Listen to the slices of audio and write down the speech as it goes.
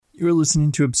You're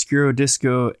listening to Obscuro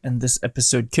Disco, and this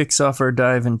episode kicks off our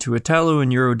dive into Italo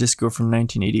and Euro disco from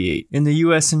 1988. In the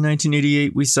US in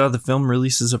 1988, we saw the film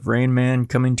releases of Rain Man,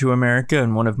 Coming to America,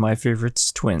 and one of my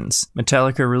favorites, Twins.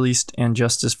 Metallica released And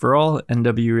Justice for All,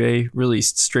 NWA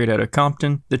released Straight Outta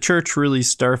Compton, The Church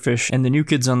released Starfish, and the New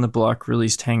Kids on the Block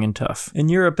released Hangin' Tough. In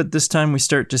Europe at this time, we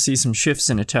start to see some shifts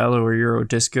in Italo or Euro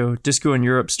disco. Disco in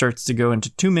Europe starts to go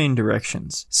into two main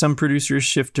directions. Some producers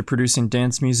shift to producing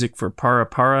dance music for Para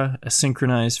Para, a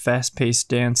synchronized, fast-paced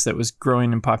dance that was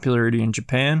growing in popularity in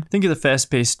Japan. Think of the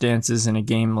fast-paced dances in a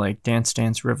game like Dance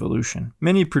Dance Revolution.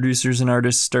 Many producers and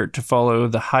artists start to follow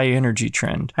the high-energy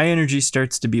trend. High energy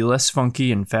starts to be less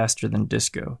funky and faster than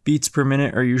disco. Beats per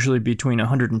minute are usually between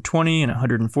 120 and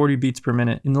 140 beats per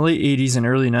minute. In the late 80s and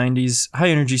early 90s, high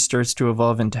energy starts to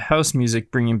evolve into house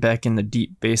music, bringing back in the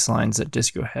deep bass lines that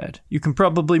disco had. You can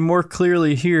probably more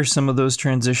clearly hear some of those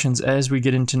transitions as we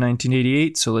get into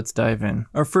 1988, so let's dive in.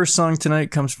 Our first song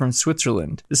tonight comes from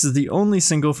Switzerland. This is the only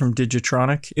single from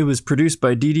Digitronic. It was produced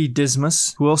by Didi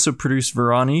Dismas, who also produced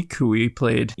Veronique, who we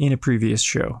played in a previous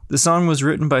show. The song was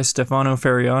written by Stefano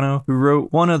Fariano, who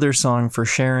wrote one other song for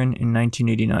Sharon in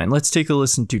 1989. Let's take a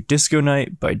listen to Disco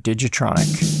Night by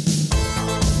Digitronic.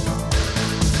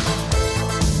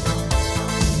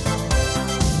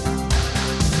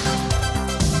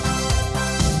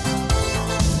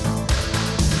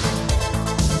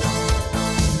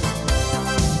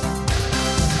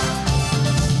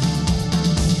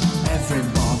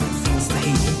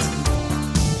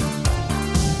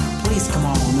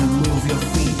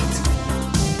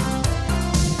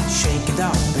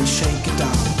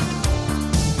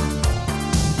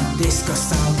 Disco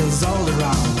sound is all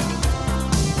around.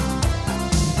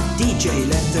 DJ,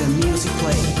 let the music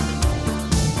play.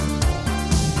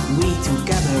 We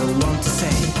together want to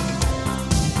say,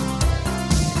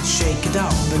 shake it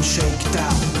up and shake it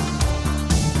down.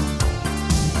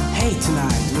 Hey,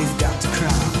 tonight we've got the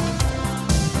crowd.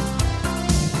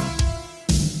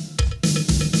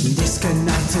 Disco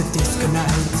night, disco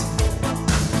night.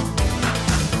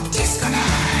 Disco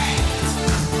night.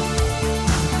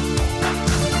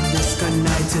 Disco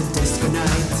night, disco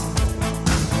night.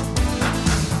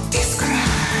 Disco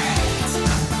night.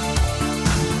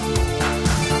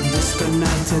 Disco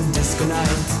night, disco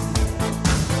night.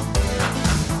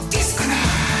 Disco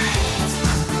night.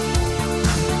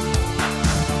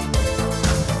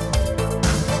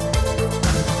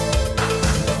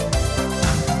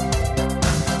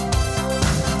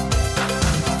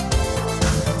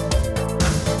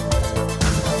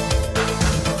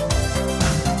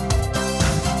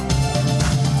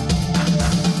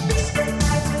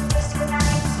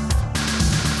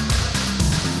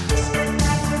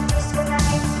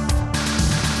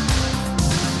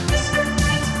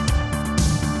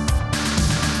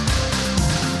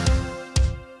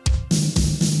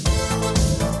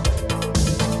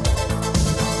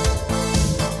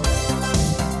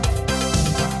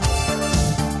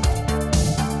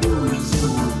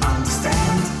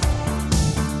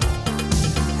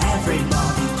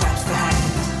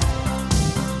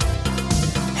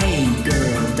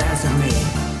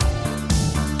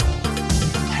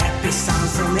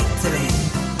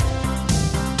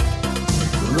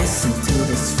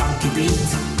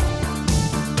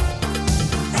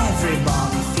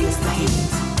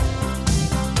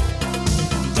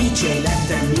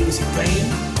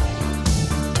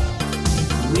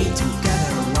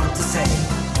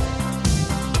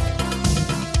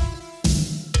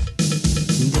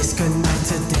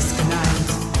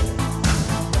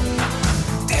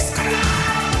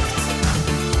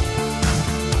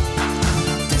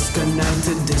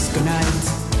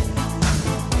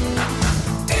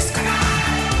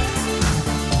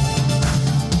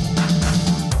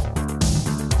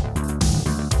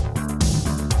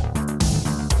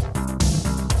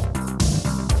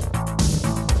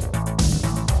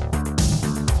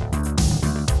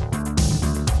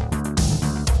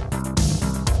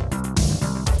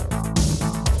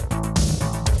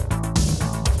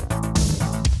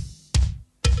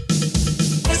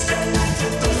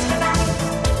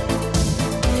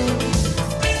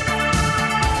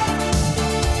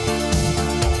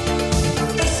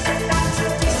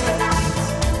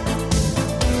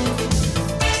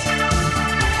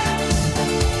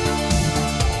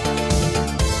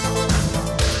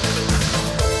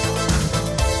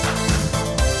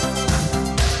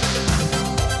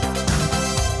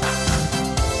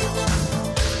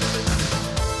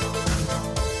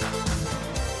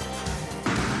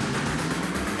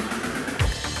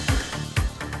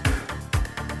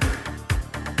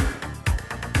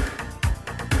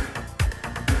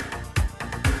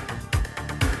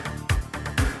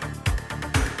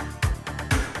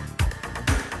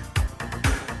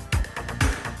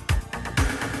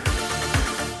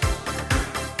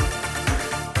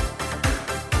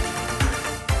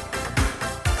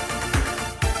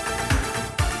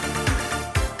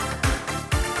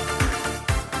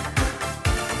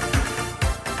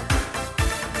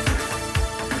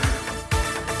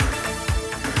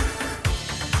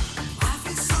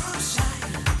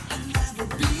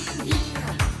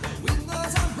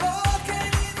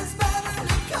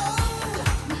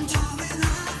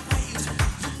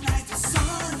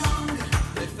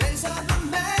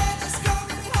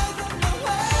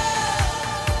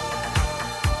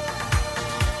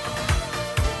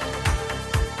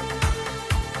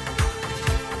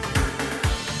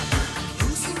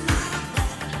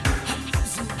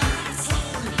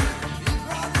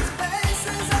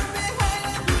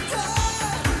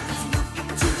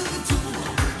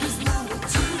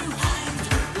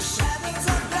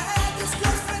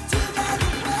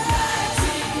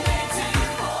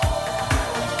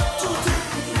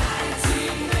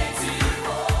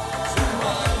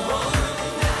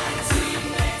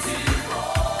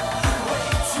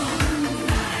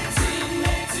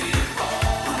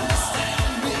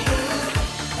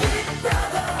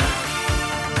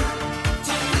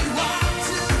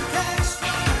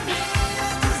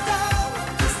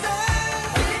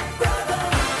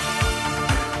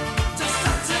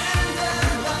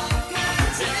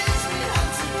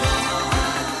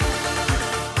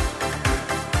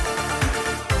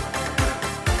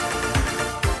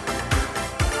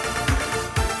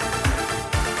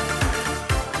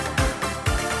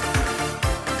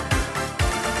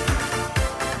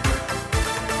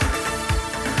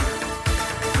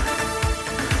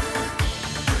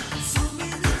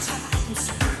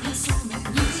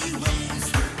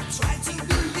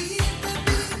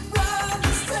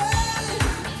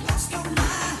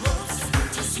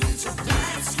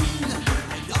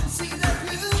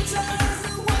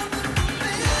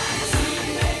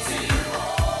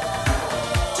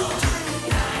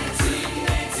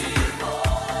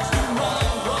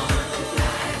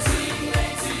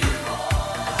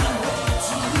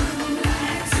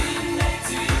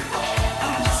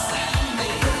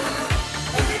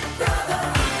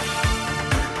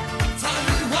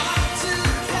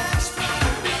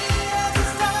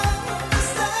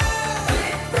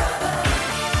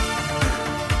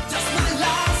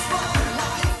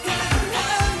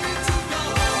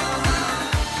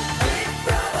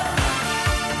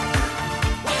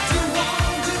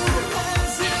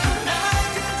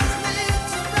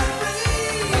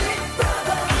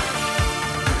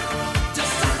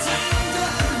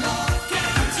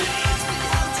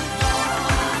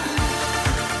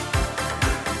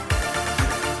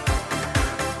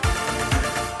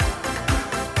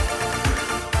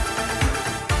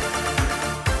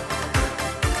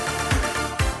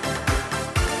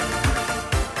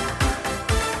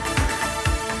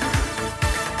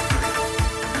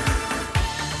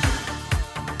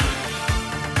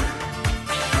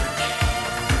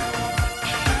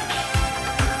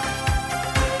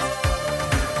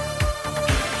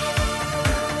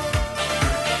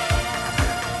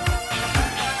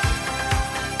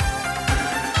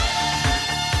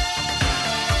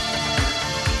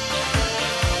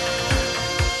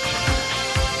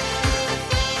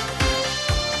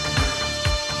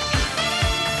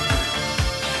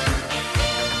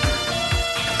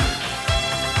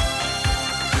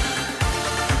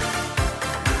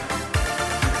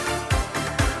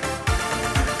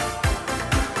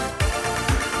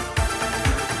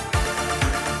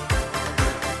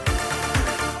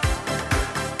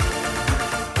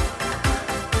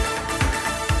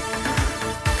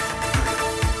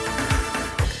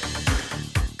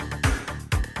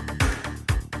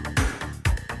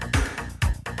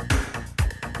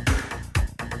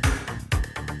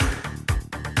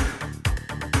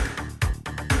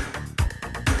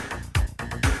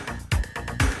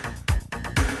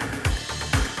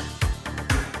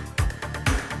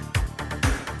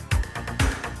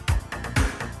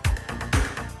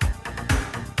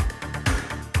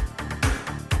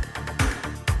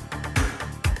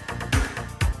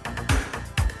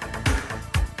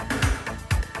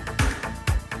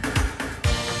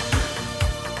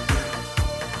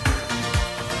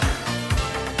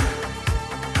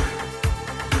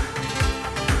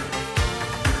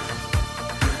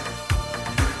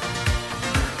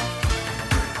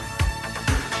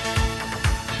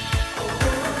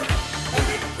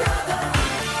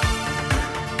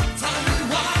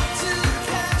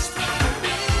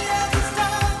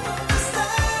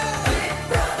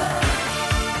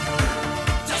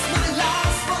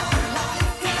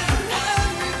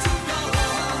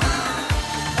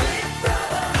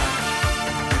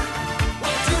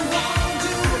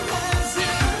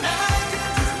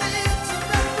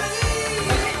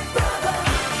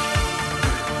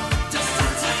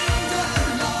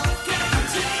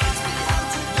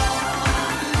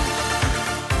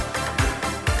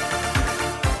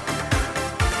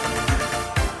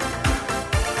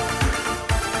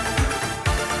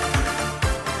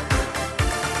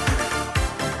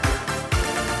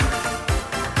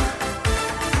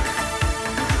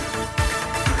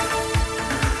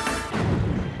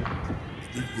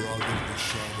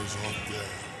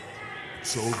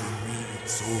 It's over me,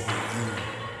 it's over you.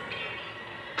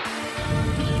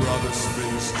 Brothers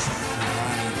face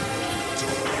behind the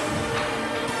door.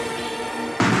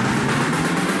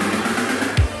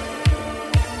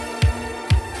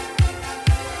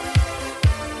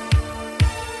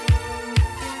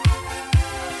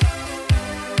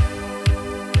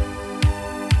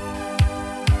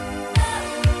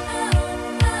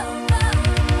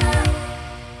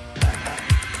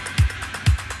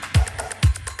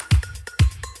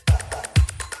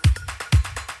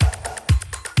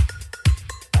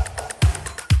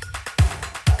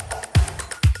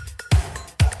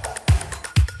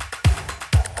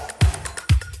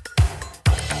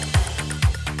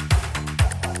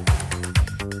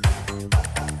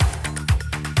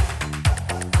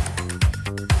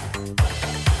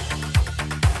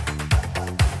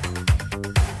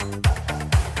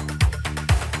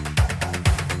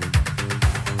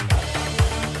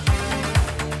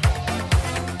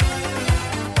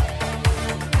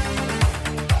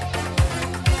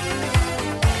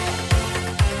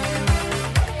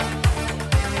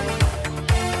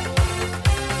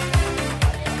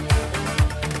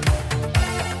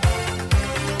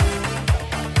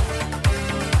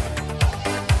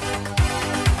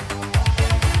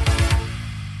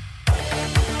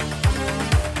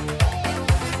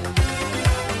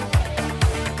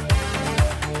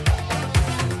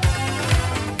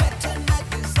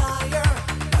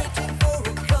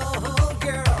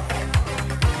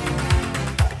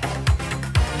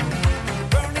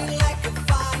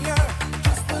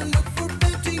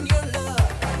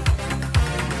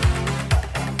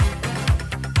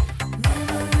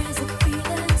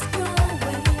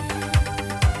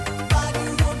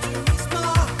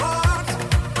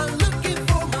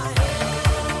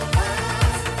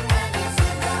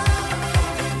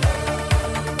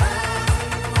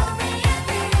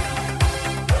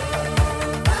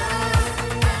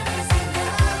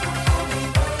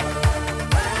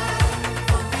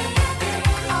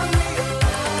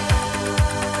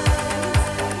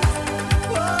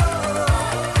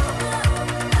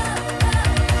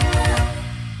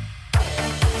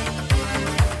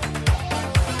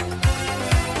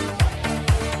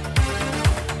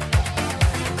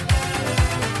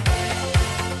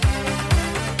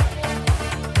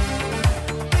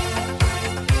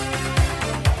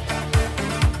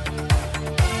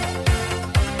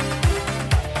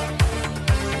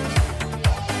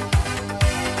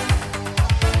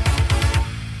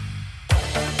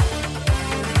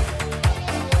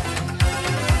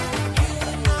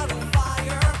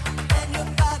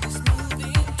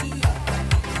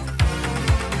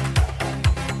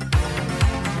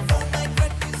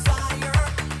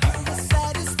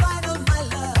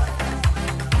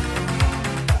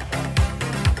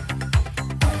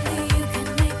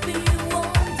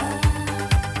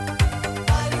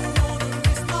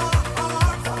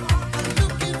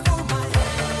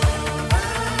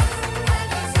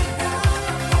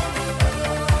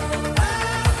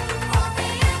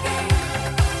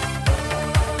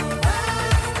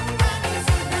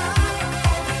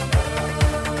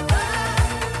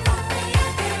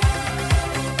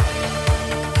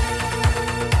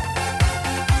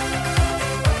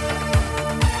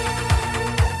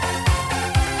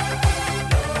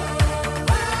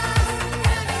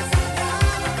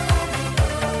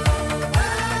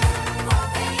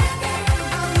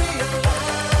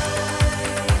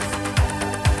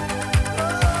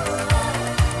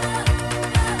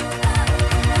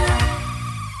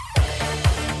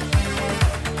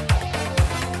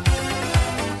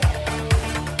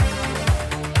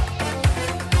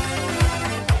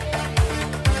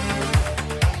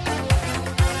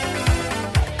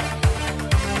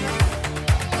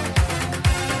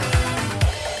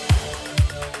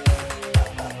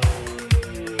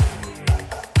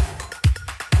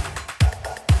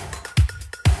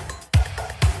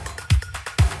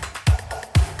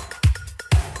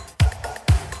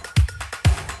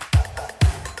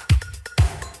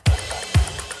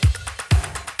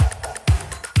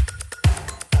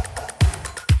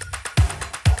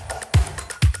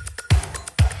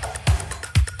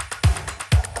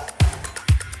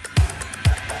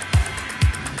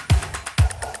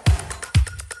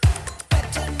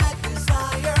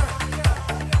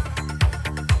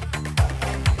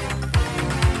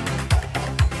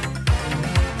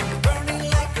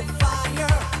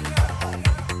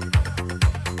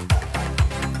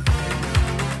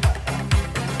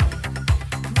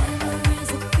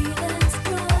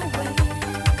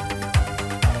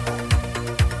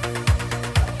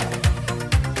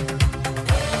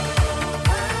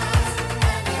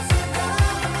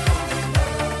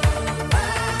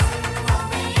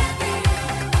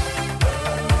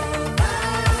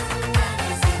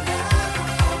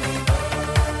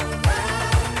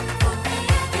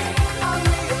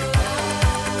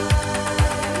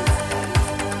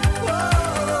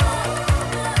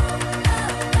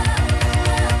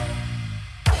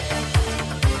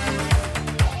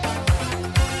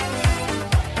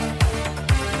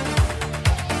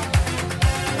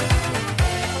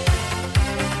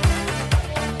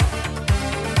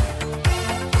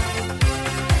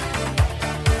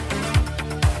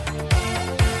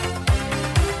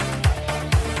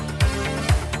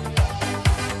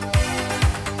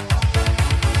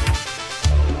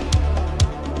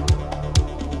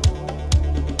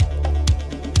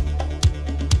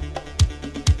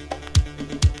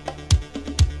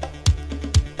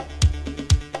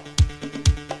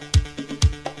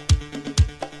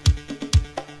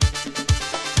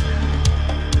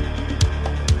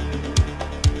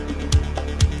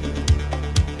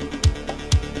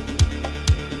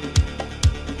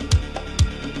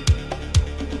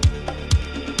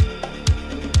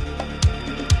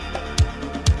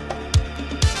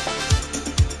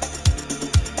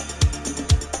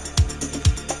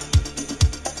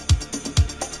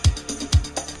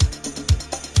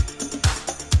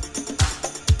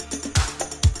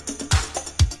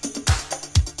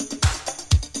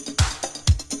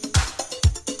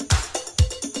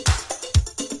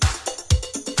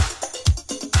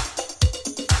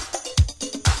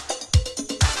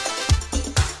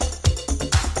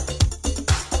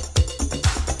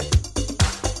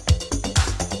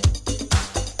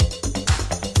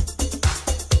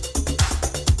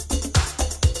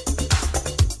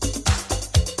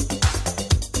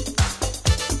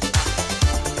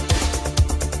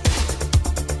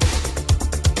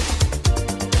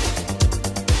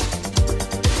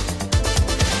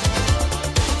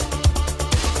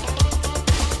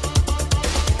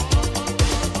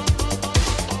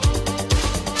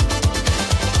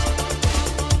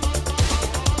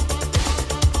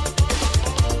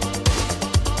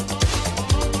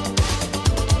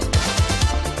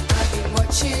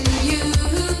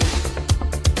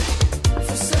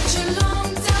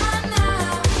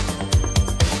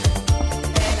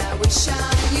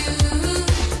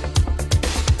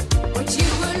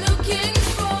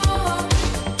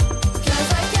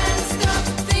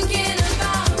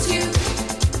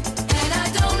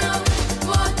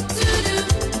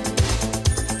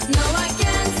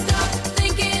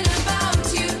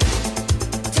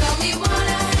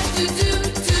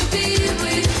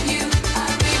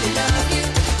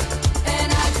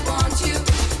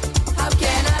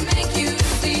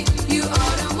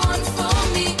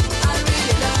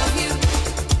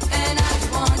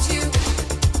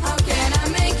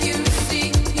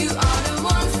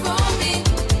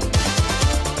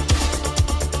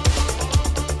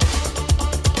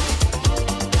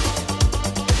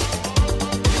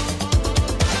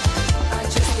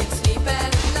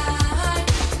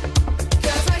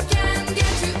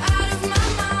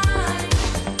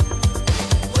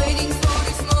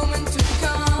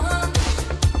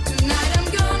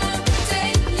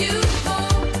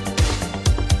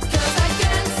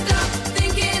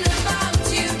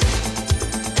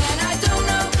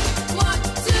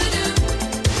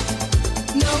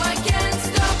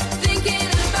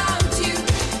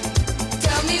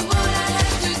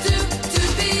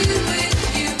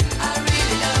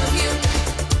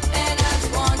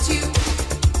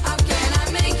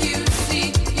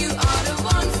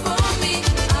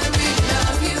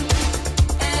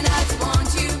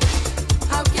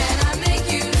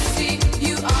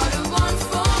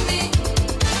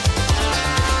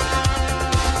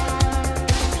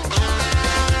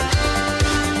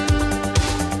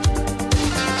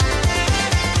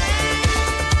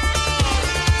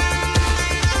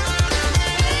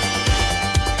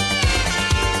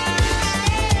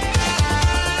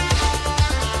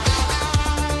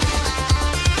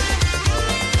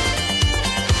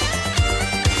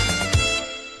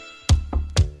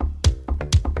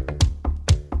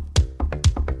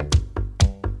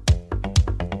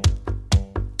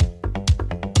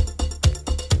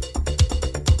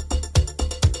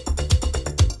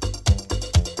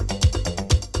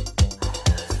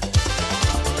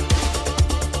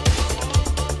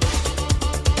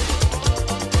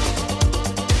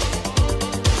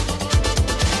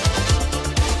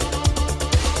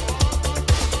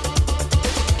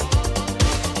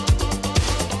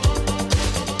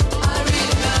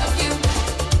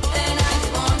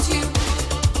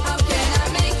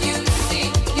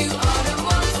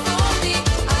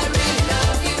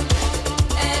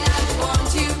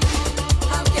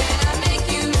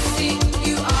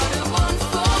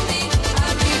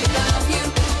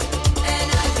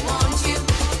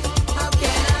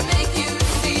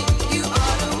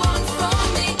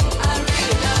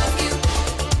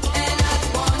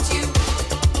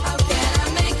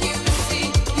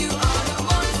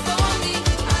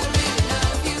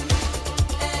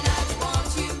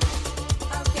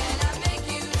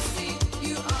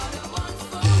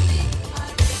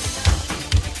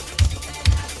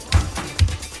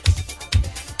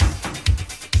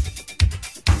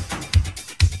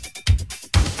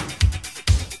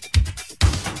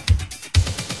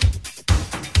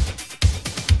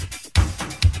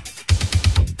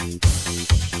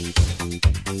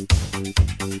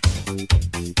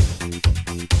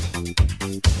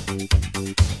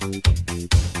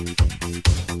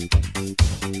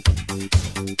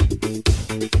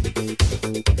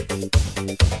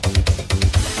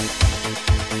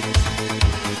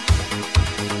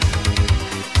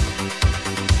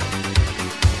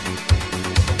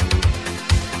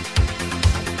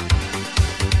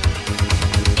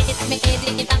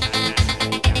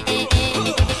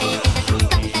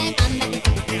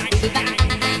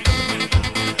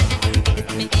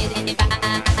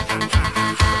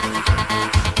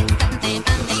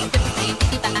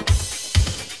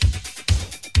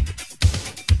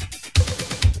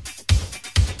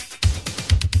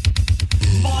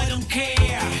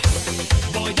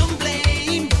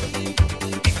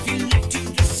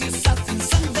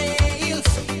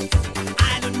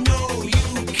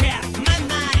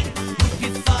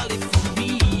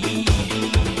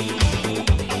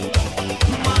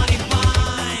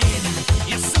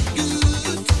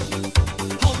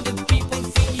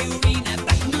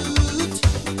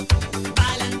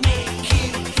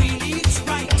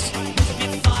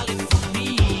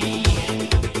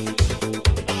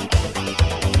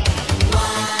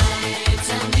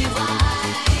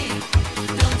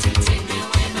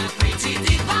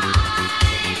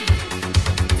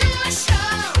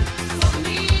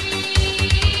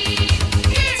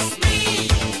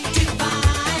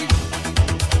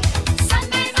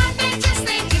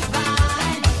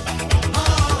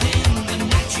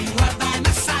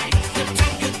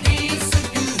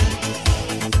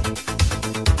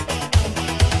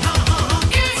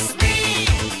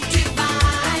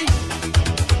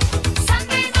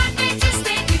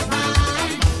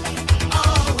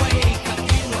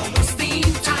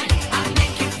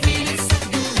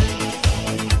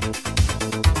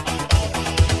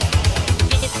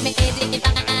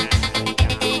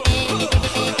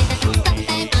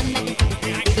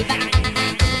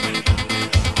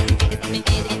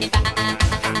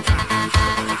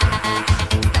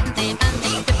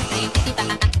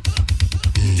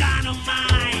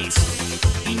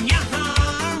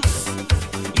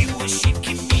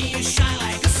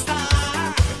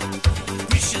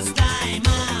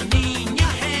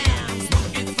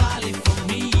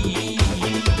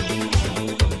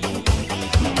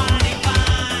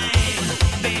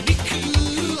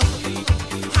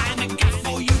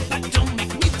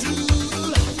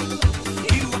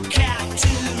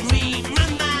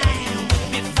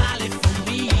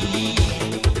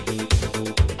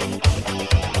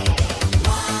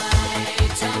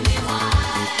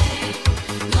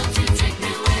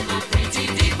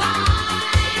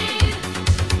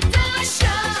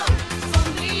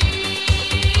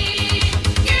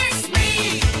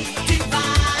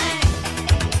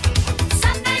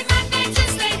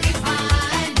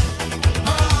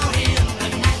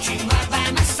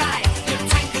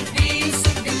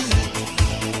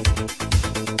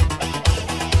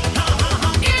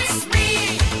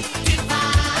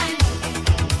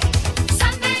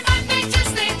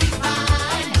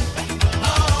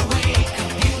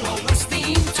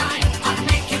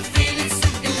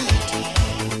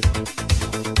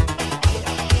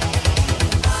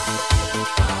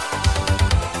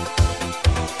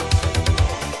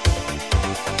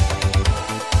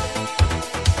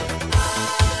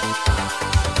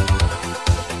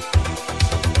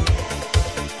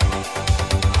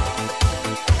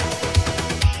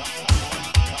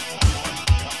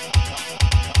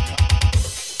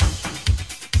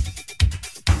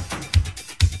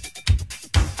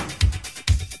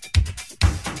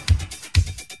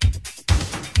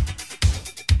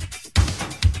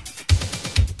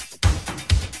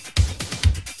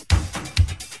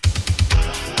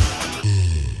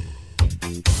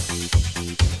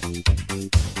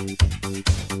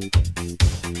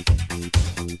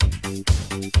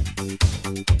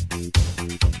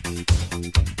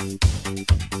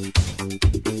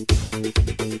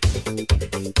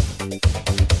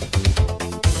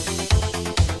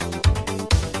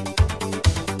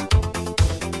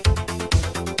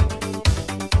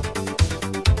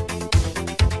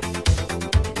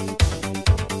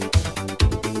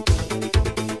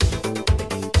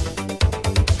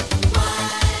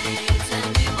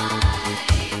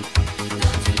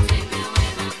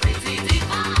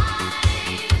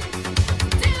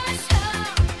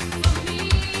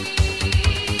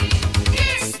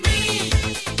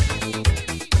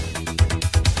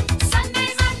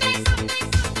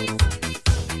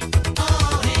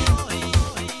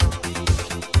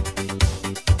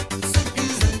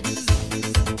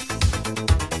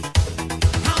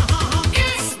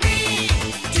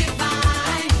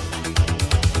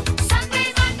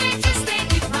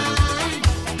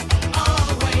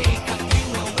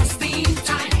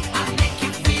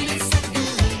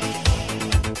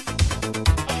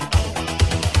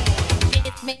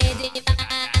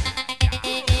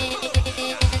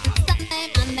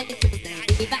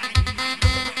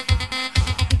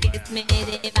 me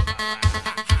divine.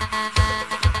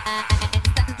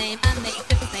 Sunday, Monday,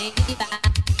 Tuesday, divine.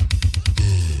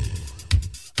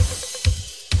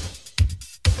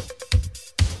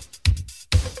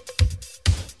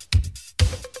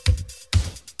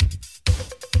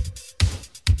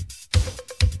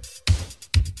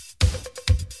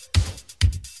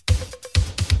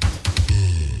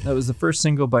 That was the first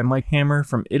single by Mike Hammer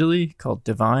from Italy called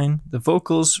Divine. The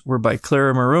vocals were by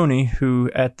Clara Moroni,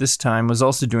 who at this time was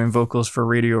also doing vocals for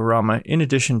Radiorama, in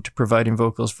addition to providing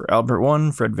vocals for Albert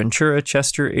One, Fred Ventura,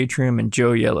 Chester, Atrium, and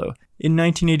Joe Yellow. In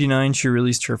 1989, she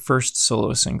released her first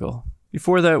solo single.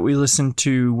 Before that, we listened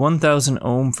to 1000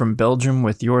 Ohm from Belgium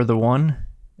with You're the One.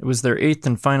 It was their 8th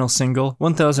and final single.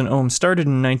 1000 Ohm started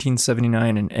in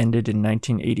 1979 and ended in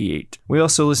 1988. We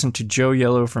also listened to Joe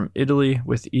Yellow from Italy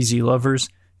with Easy Lovers.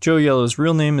 Joe Yellow's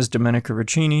real name is Domenico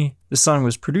Roccini. The song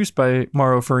was produced by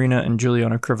Mauro Farina and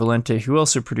Giuliano Crivolente, who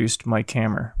also produced Mike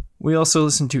Hammer. We also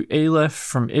listened to Aleph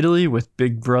from Italy with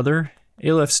Big Brother.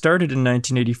 Aleph started in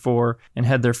 1984 and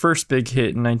had their first big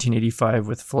hit in 1985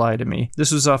 with Fly to Me.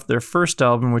 This was off their first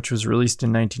album, which was released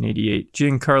in 1988.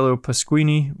 Giancarlo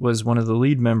Pasquini was one of the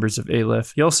lead members of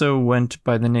Aleph. He also went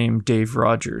by the name Dave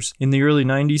Rogers. In the early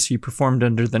 90s, he performed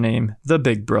under the name The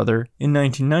Big Brother. In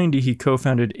 1990, he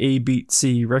co-founded A Beat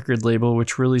C record label,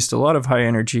 which released a lot of high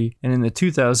energy, and in the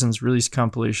 2000s released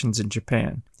compilations in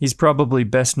Japan. He's probably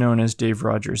best known as Dave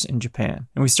Rogers in Japan.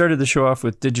 And we started the show off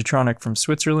with Digitronic from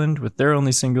Switzerland with their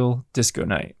only single, Disco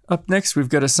Night. Up next, we've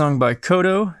got a song by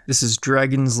Kodo. This is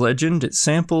Dragon's Legend. It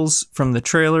samples from the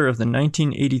trailer of the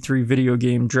 1983 video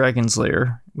game Dragon's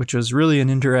Lair, which was really an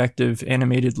interactive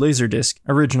animated laserdisc,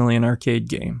 originally an arcade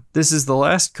game. This is the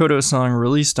last Kodo song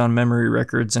released on Memory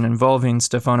Records and involving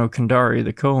Stefano Condari,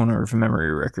 the co-owner of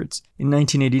Memory Records. In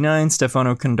 1989,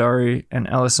 Stefano Condari and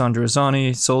Alessandro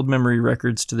Zani sold Memory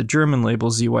Records to the German label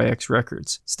ZYX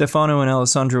Records. Stefano and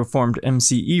Alessandro formed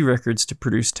MCE Records to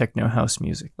produce techno house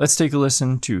music. Let's take a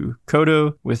listen to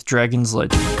Kodo with Dragon's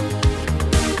Legend.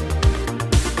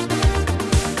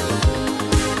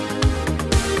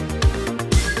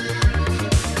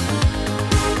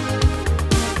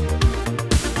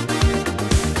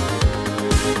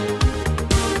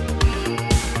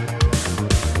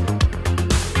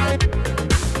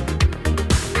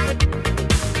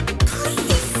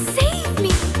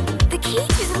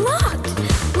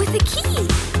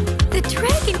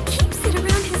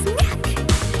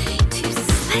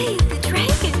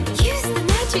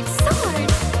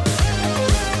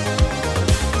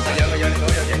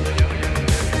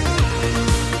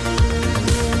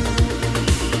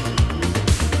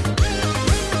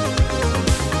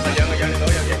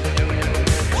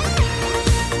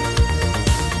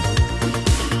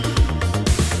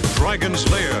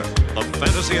 Dragon's Lair, a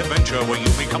fantasy adventure where you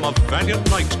become a valiant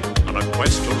knight on a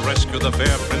quest to rescue the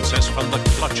fair princess from the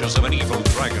clutches of an evil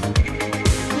dragon.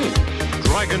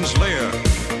 Dragon's Lair.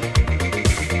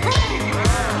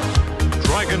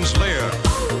 Dragon's Lair.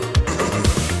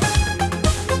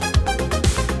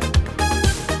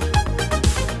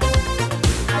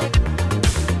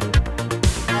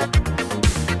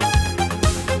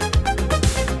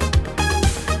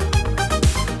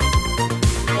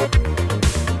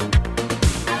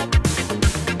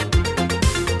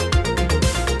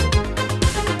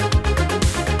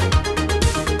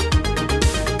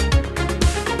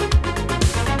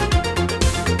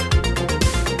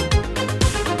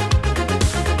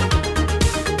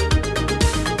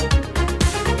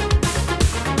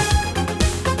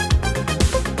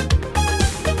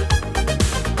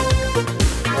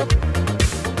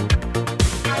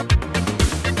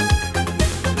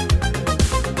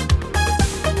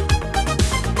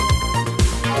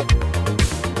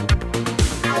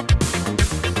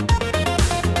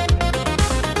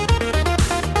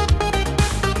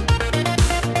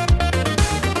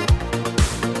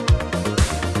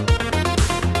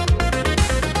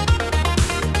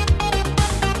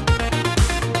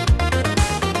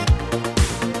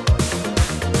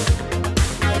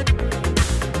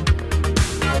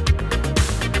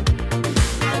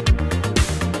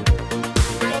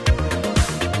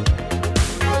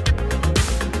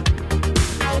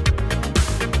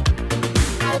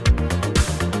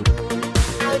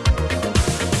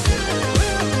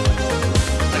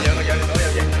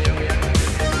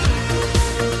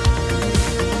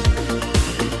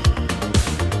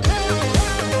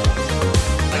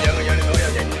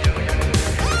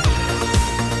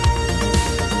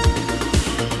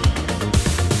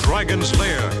 Dragon's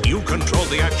Lair, you control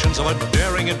the actions of a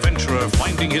daring adventurer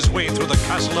finding his way through the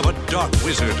castle of a dark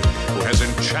wizard who has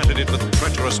enchanted it with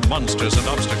treacherous monsters and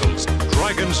obstacles.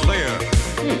 Dragon's Lair.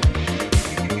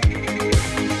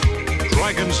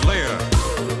 Dragon's Lair.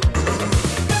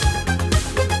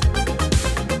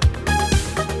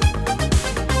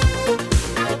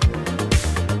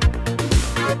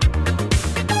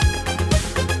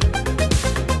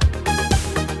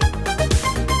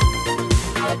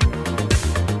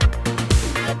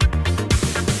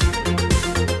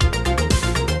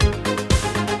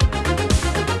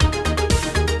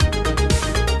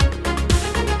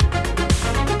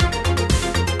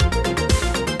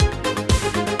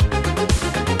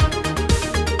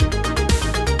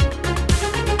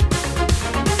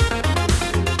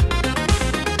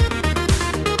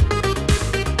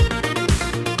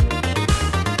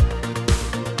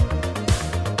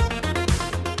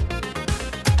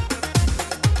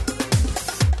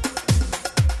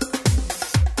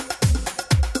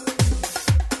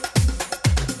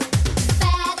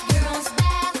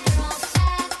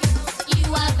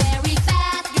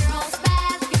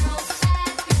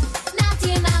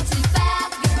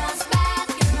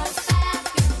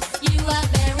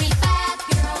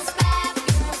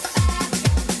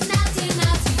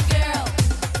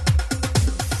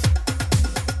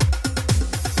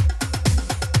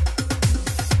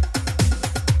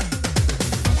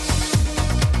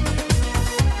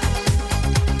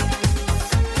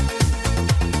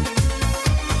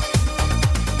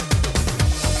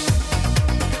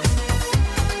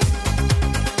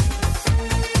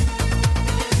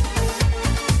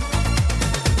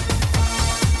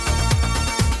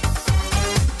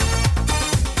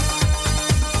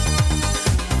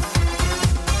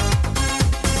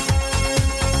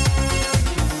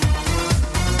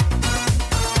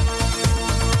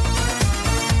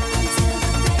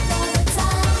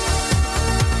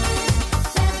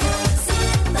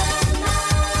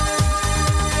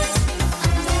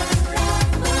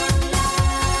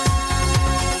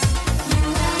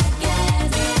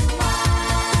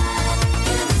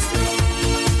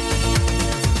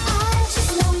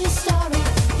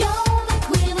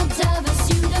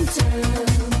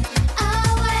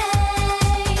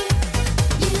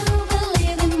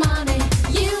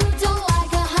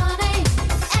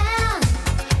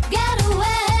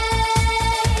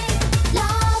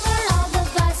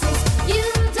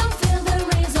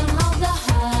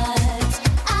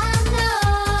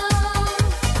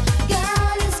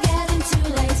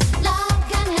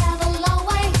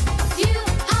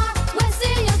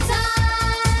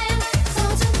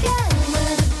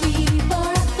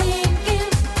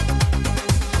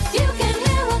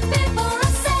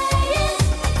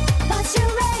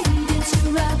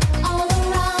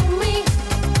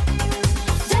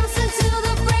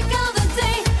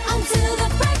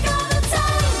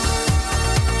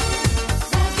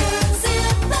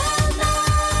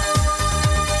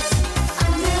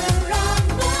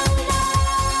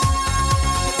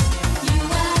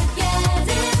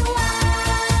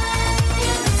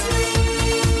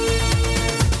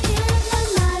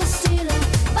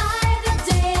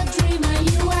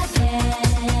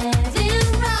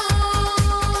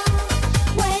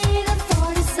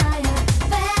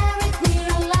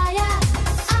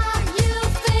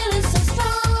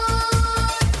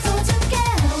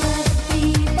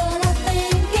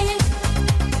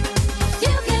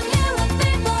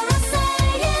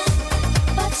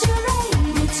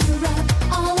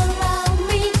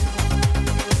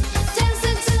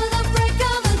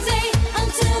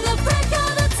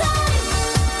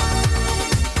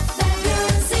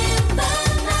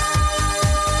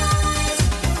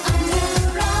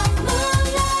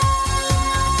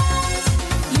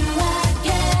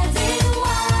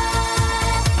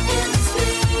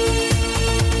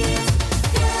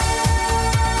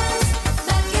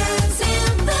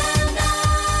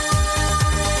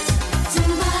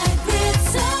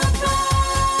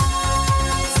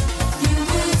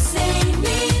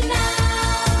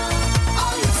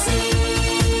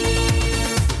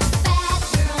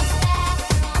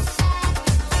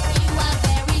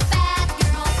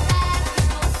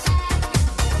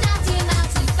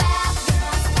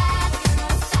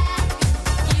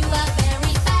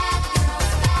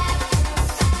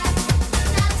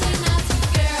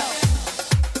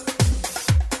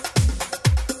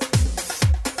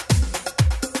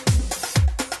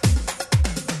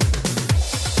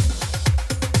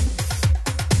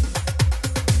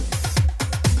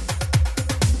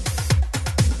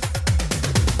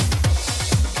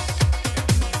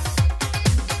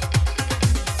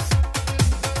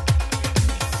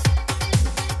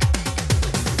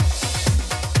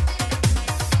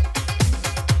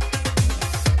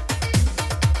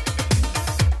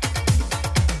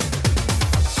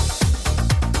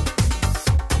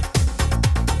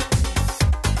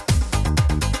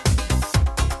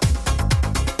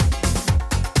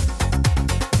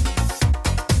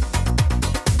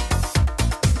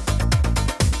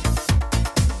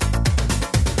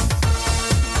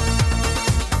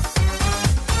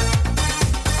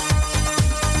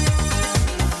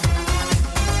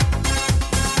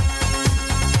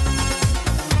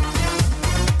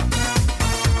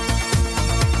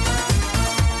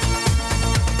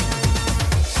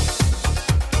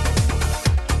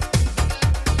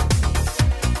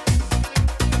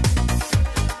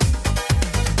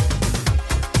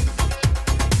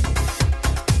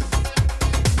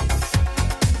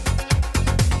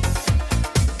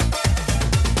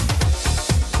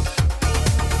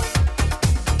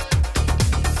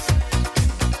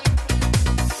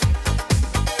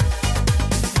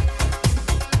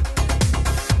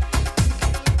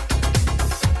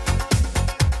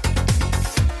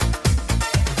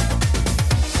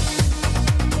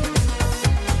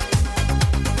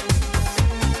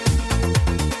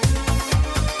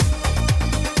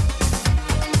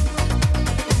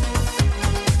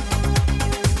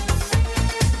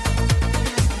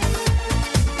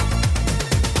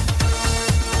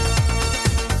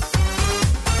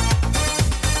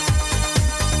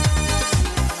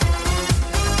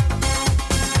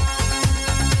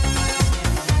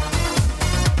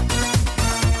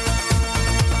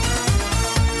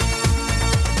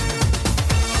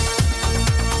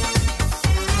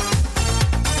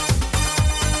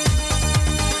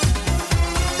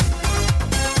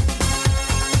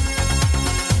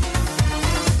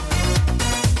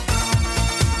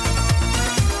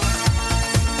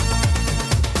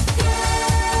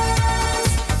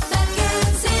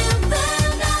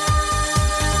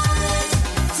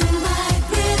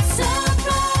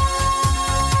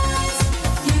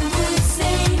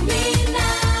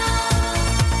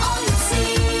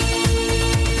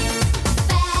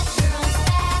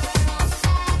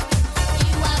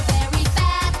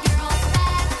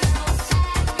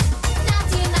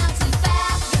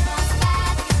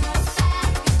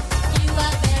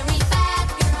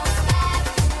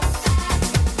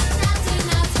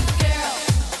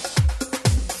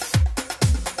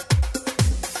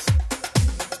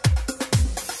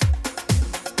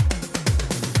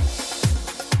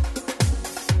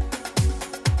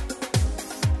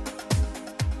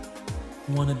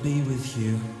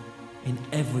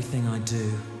 everything I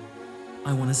do.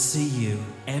 I want to see you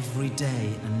every day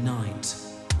and night.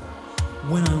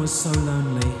 When I was so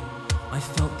lonely, I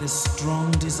felt this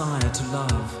strong desire to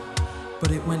love,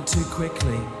 but it went too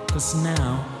quickly, 'cause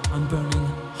now I'm burning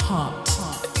hot.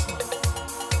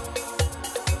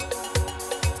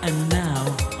 And now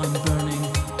I'm burning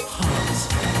hot.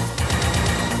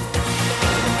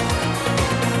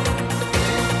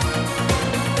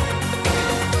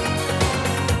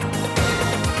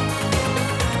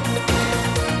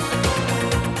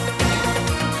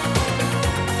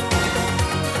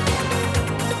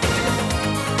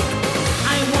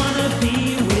 I wanna be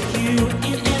with you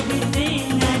in everything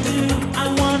I do. I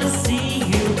wanna see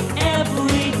you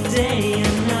every day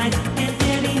and night. Can't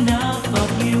get enough of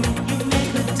you. You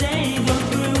make the day go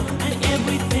through, and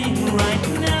everything right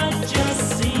now just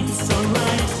seems so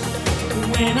right.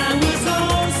 When I was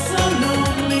all so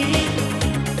lonely,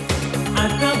 I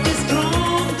felt this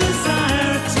strong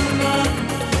desire to love.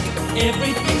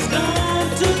 Everything's gone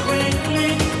too quickly,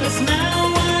 'cause now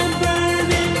I'm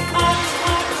burning hot.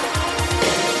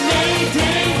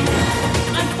 Mayday,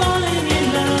 I'm falling in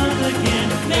love again.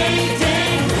 Mayday,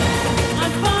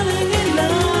 I'm falling in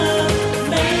love.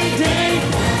 Mayday,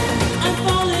 I'm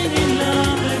falling in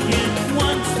love again.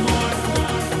 Once more,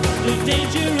 the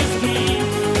dangerous game.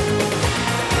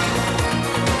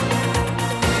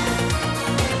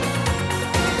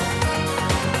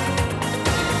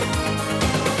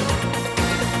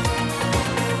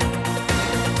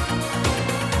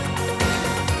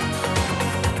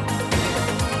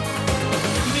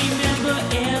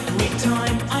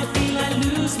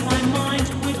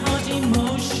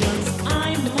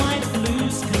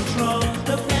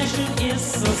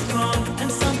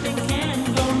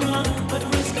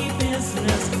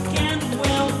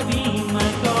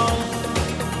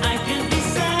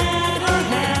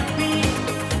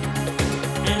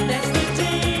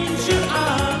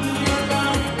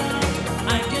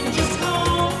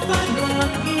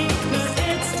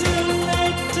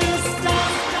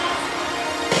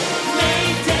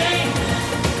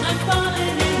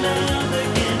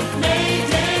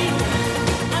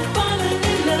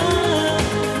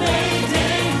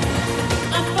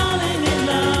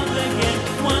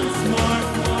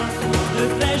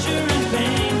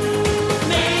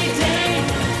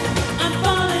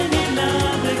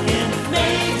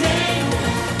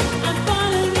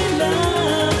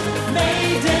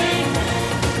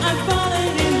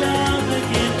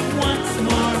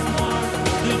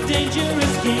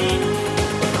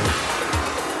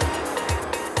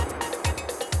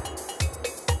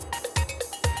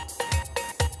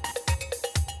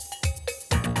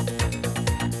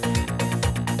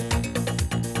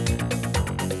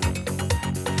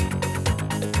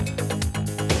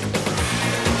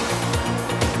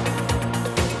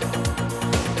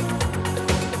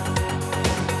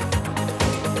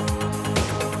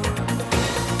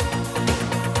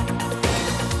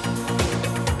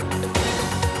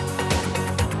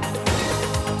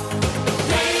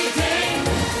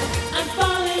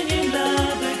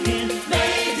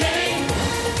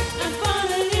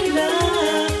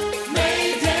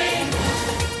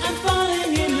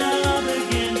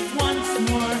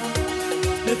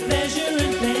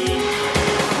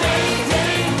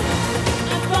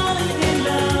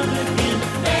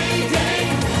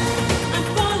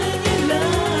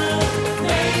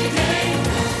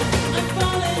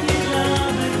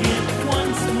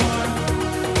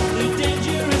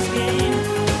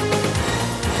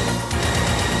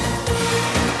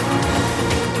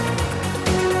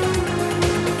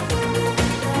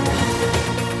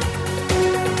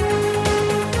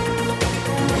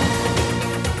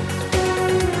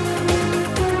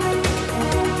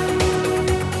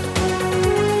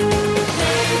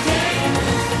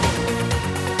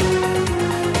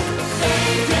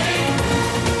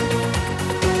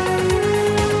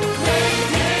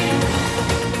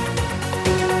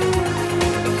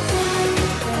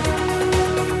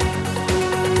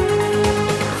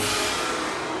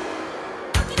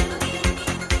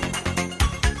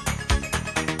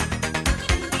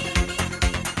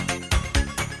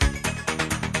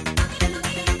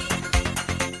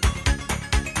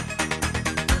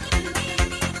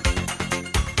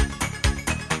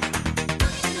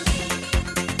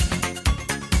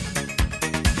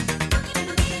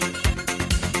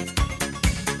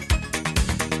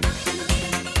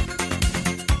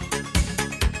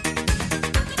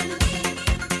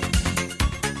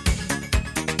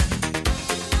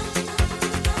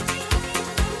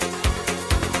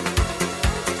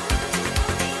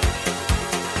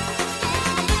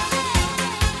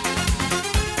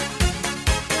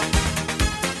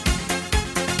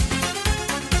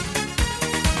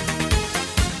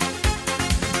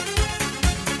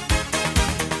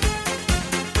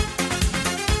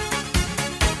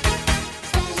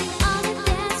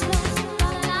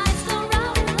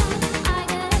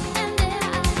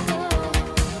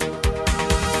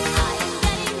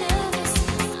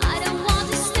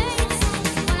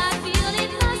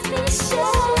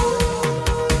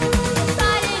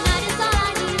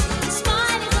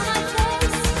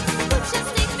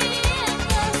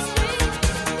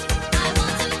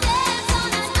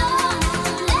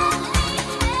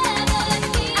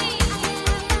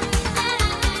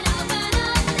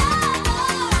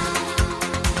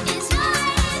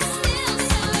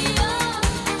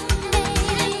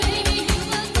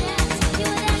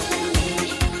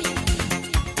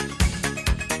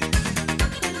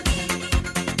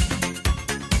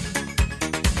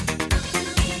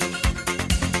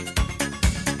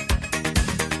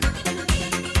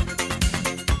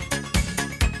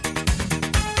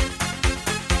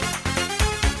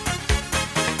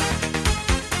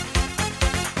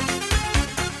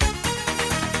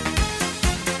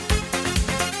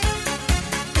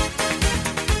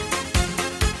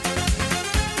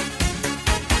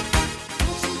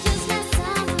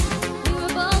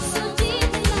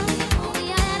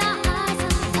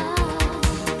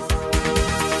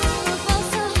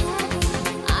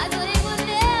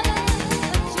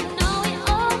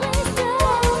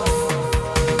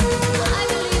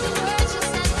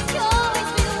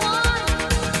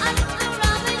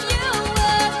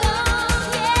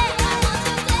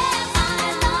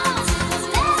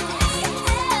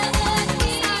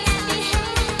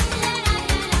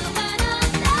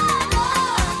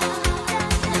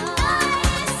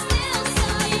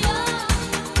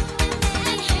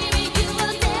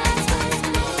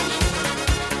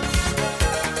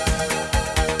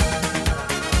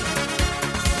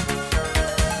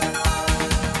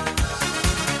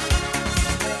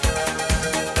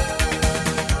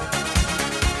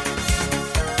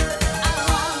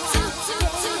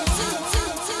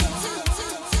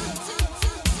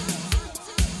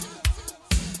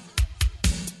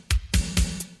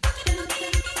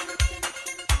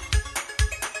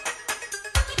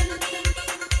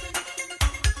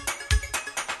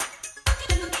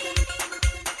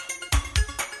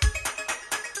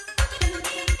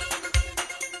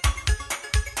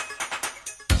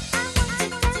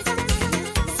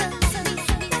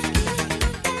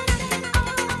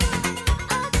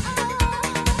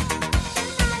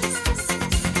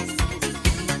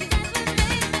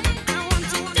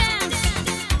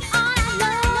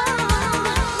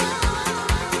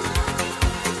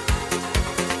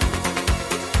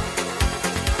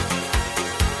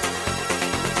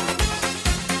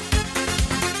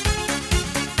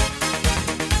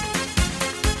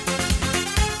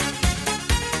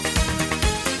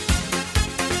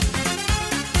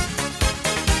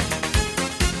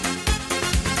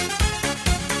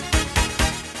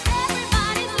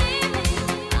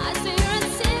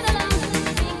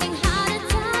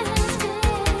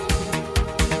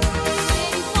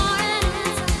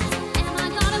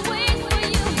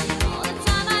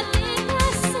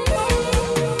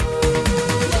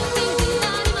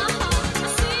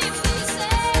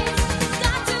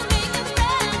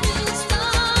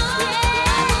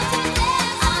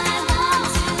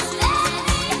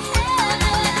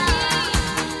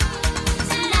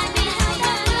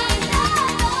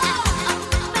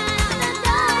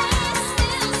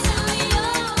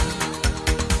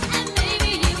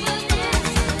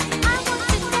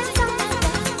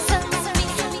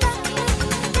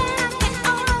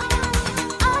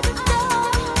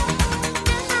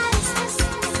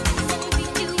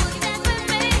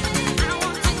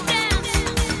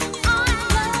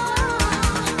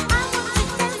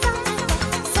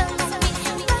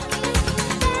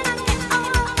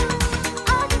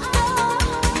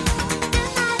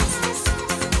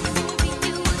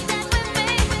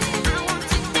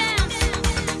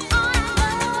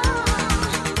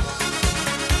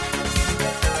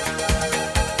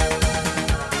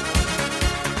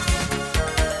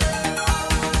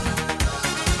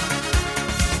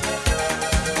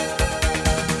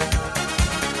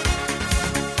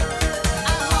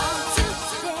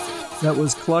 That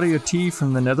was Claudia T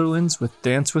from the Netherlands with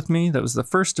Dance With Me. That was the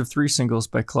first of 3 singles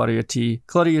by Claudia T.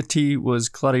 Claudia T was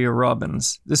Claudia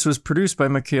Robbins. This was produced by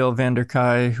Mikhail van der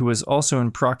Kai, who was also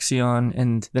in Proxyon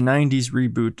and the 90s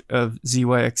reboot of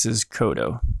ZYX's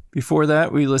Kodo. Before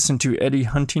that, we listened to Eddie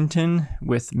Huntington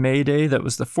with Mayday. That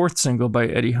was the 4th single by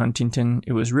Eddie Huntington.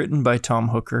 It was written by Tom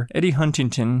Hooker. Eddie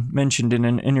Huntington mentioned in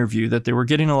an interview that they were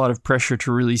getting a lot of pressure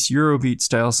to release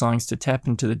Eurobeat-style songs to tap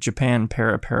into the Japan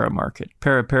para-para market.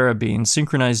 Para-para being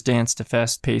synchronized dance to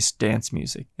fast-paced dance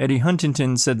music. Eddie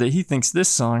Huntington said that he thinks this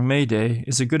song, Mayday,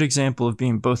 is a good example of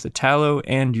being both Italo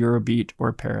and Eurobeat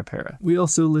or para-para. We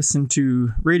also listened to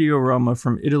Radio Rama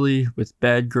from Italy with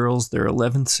Bad Girls, their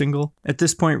 11th single. At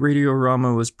this point, Radio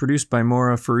Rama was produced by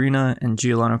Maura Farina and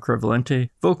Giuliano Crevalente.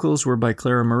 Vocals were by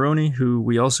Clara Moroni, who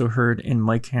we also heard in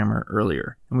Mike Hammer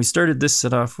earlier. And we started this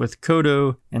set off with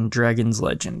Kodo and Dragon's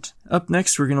Legend. Up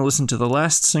next, we're going to listen to the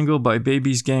last single by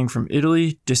Baby's Gang from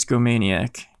Italy,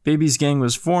 Discomaniac. Baby's Gang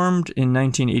was formed in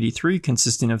 1983,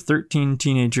 consisting of 13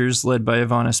 teenagers led by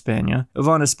Ivana Spagna.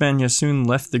 Ivana Spagna soon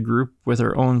left the group with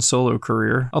her own solo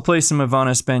career. I'll play some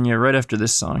Ivana Spagna right after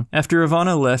this song. After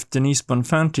Ivana left, Denise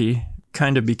Bonfanti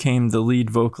kinda became the lead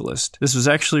vocalist. This was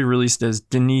actually released as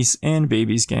Denise and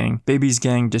Baby's Gang. Baby's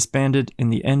Gang disbanded in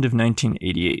the end of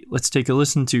 1988. Let's take a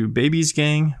listen to Baby's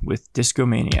Gang with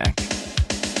Discomaniac.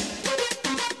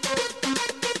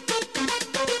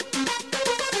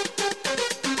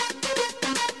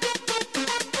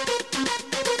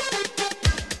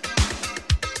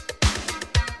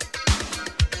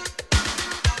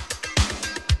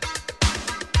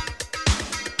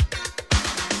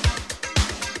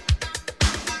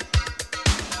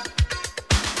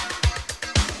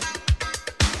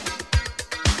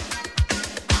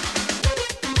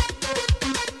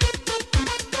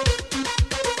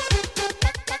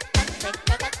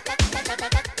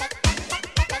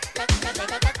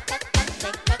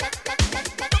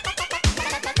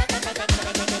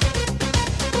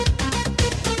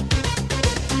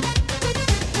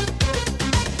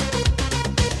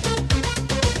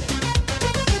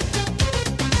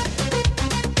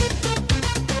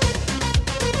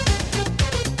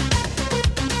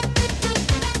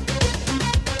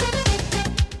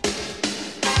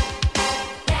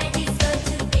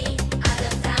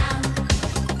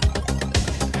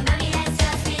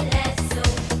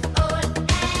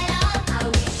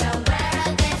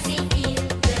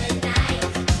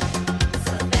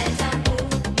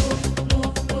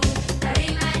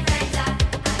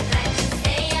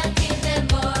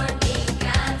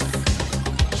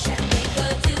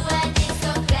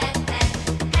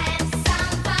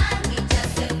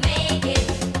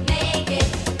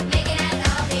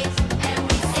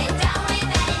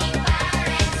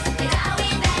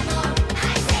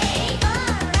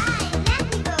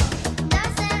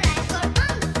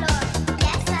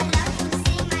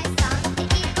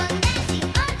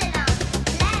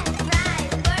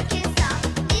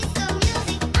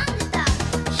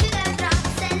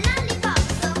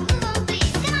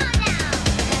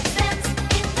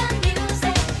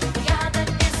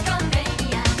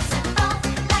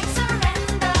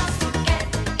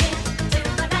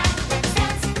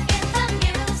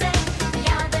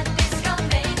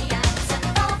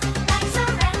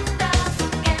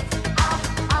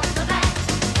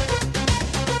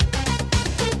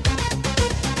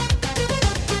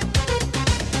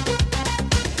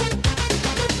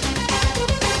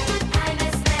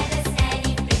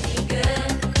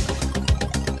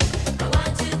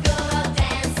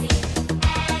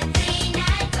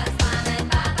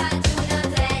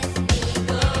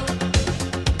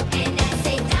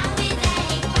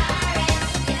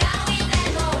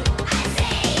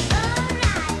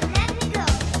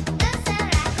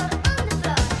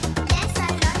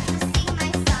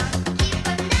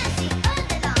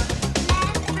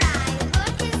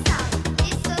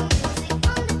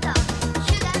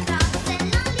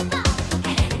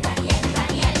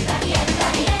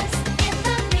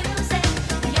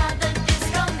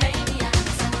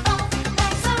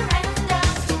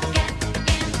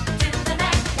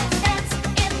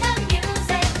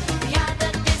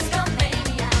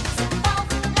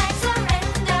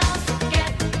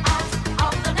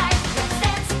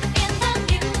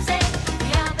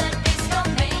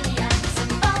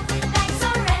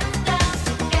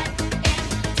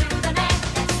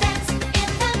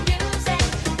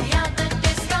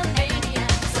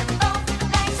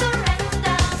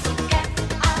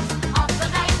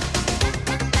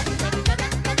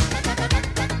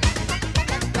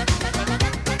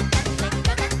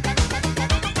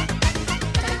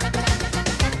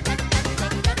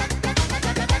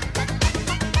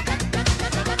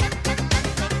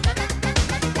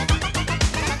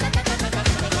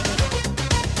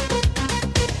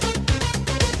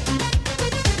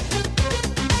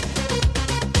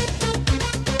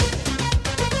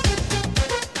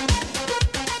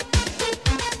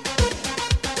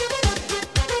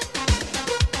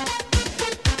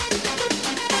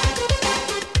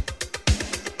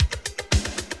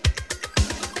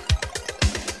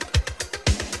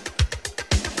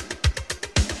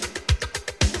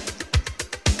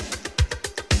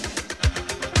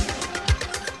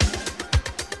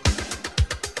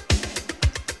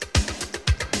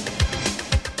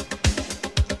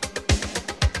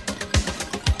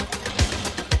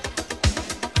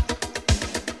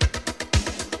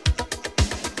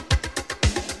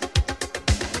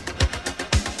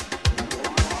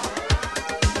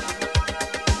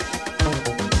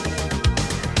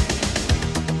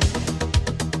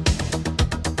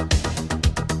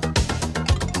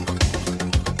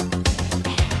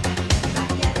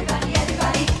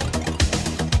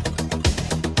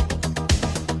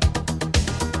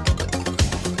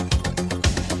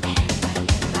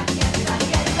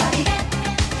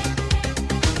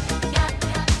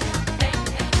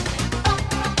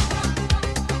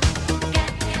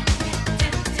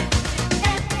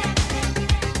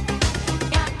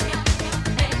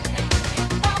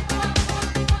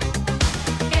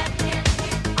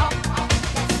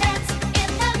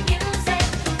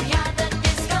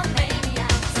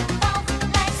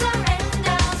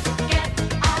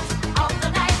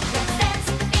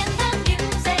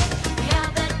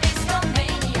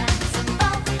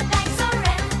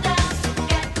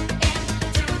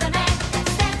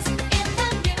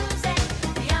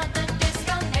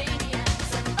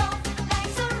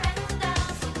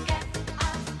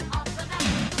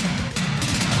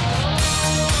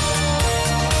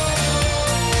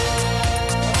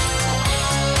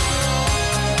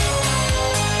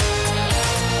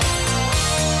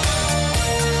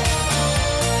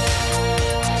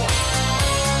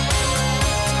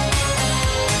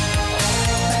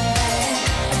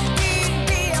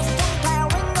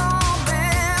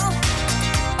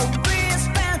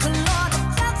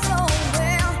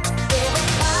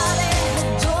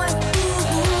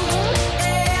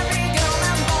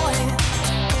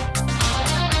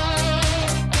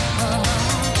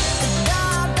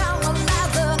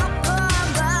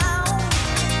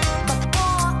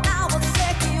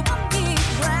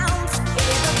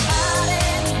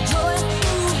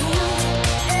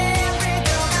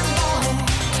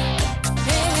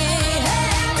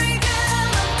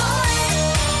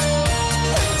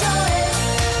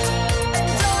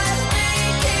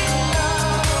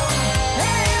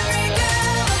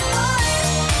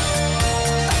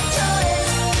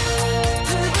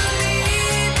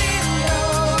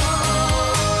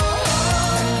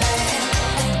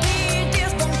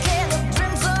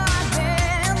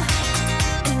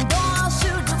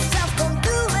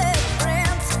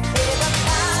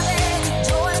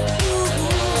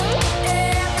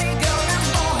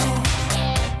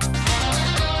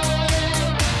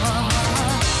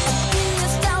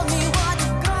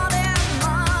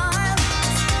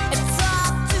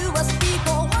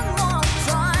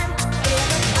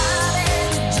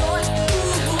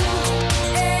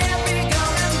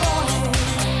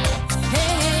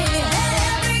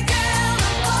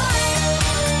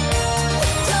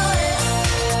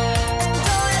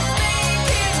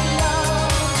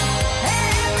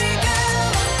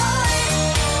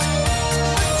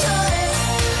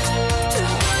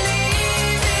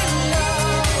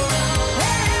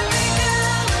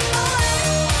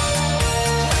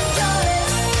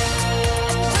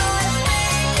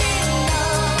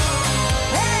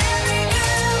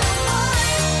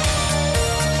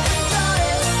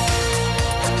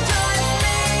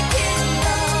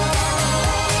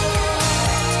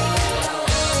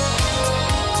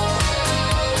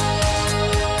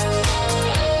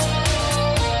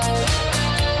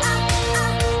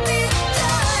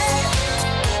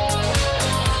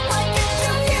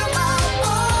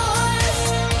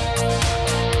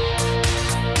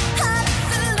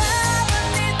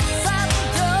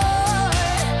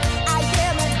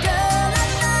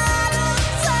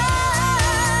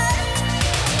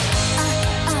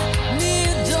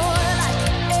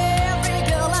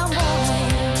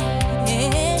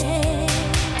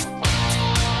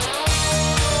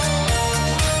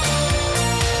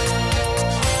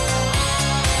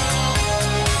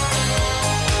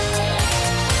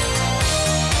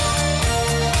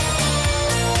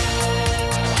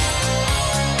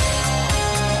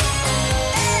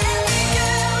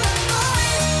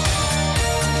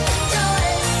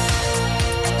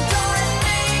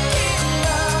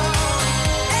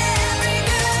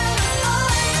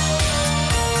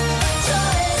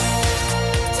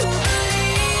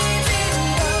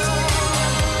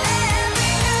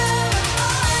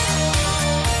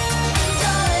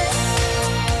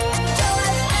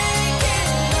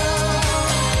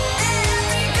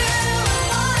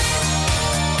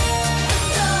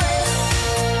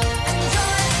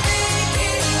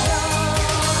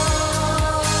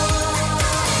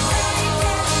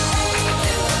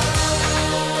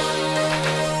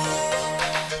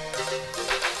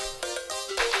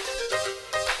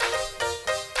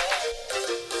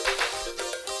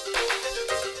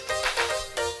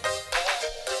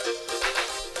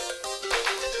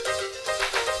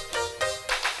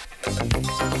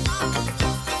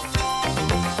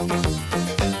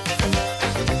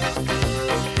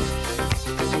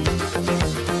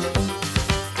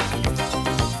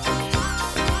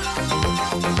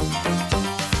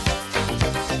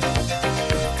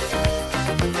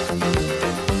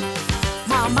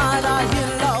 My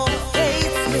mother-in-law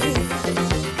hates me.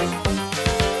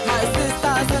 My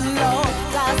sisters-in-law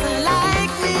doesn't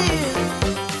like me.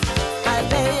 My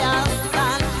baby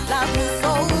son loves me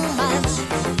so much,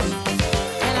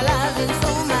 and I love him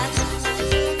so much,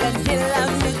 but he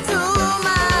loves me too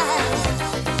much.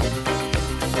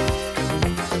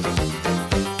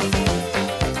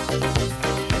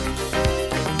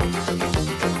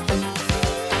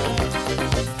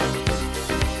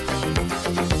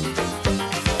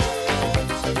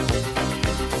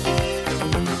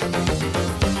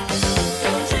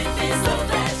 Don't treat me so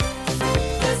bad.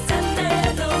 Just stand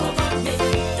there, know about me.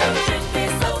 Don't treat me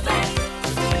so bad.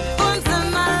 Once in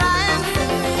my life,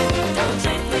 Don't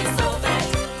treat me so bad.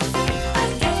 I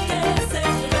can't get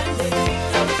it.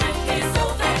 Don't treat me so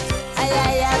bad. ay,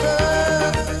 ay, ay,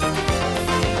 oh.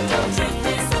 Don't treat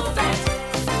me so bad.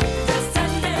 Just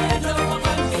stand there, know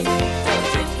about me. Don't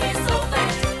treat me so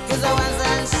bad. 'Cause I want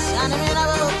sunshine in my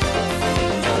boat.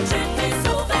 Don't treat me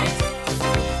so bad.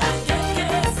 I can't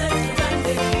get it.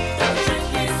 Don't treat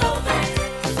me so bad.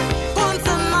 Once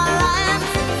in my life,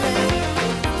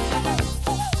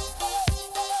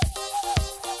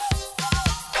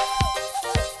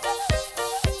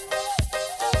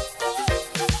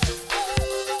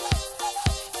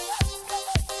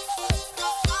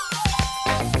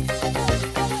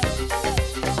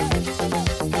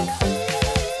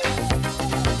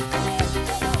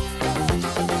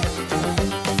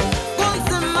 once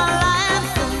in my life,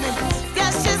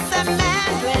 guess she's a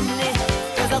man with me.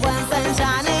 'Cause I want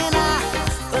sunshine in her,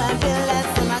 but I feel less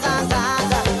in my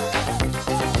gaga.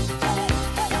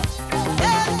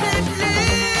 Yes,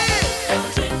 please. Don't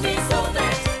treat me so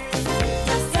bad.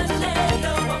 Just stand there,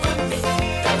 know about me.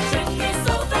 Don't treat me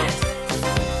so bad.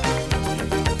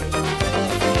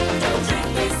 Don't treat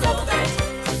me so bad.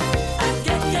 I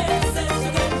can't get it.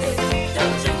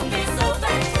 Don't treat me so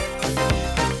bad.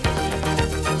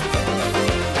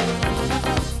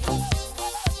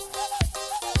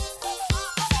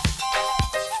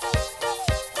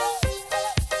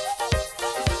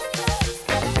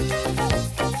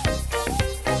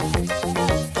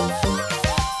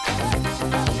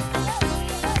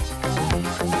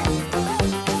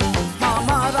 My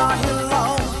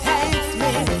mother-in-law hates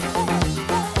me.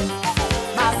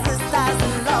 My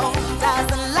sisters-in-law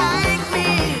doesn't like me.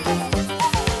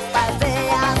 My baby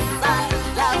son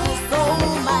loves me so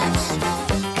much,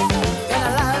 and I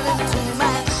love him too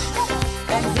much,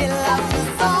 and he loves me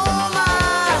so much.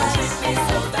 Don't treat me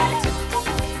so bad.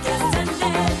 Just stand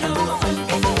there, know about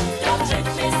me. Don't treat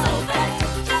me so bad.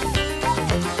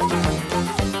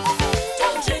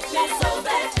 Don't treat me so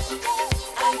bad.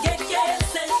 I get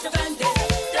sent to bandit.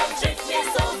 Don't treat me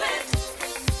so bad.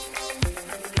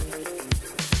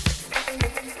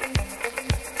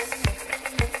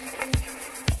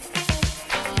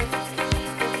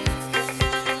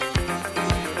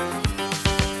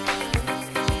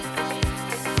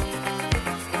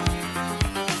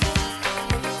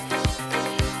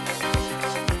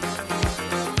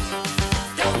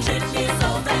 Don't treat me so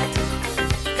bad.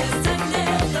 Just stand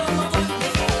there, know about me.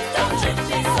 Don't treat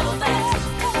me so bad.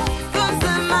 Once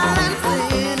in my life,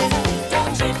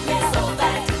 Don't treat me so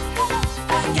bad.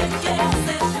 I get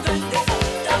sent to bandit.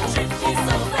 Don't treat me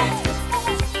so bad.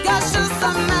 guess she's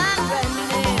a man with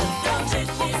me. Don't treat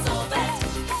me so bad.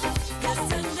 Just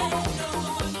stand there, know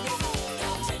about me.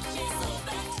 Don't treat me so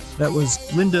bad. That was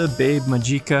Linda Babe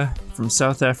Majika from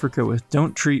South Africa with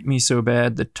Don't Treat Me So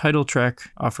Bad, the title track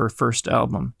off her first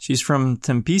album. She's from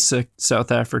Tembisa,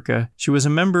 South Africa. She was a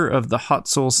member of the Hot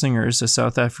Soul Singers, a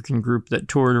South African group that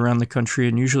toured around the country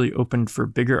and usually opened for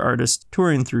bigger artists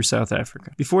touring through South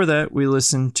Africa. Before that, we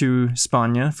listened to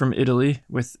Spagna from Italy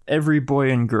with Every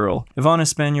Boy and Girl. Ivana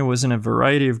Spagna was in a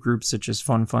variety of groups such as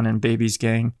Fun Fun and Baby's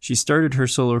Gang. She started her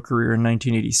solo career in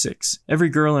 1986. Every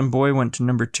Girl and Boy went to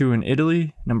number 2 in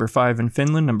Italy, number 5 in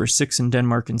Finland, number 6 in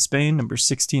Denmark and Spain, number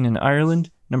 16 in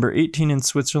Ireland, number 18 in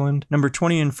Switzerland, number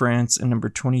 20 in France, and number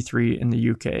 23 in the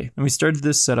UK. And we started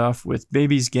this set off with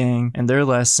Baby's Gang and their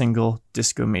last single,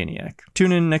 Disco Maniac.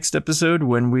 Tune in next episode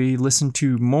when we listen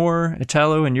to more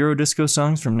Italo and Eurodisco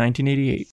songs from 1988.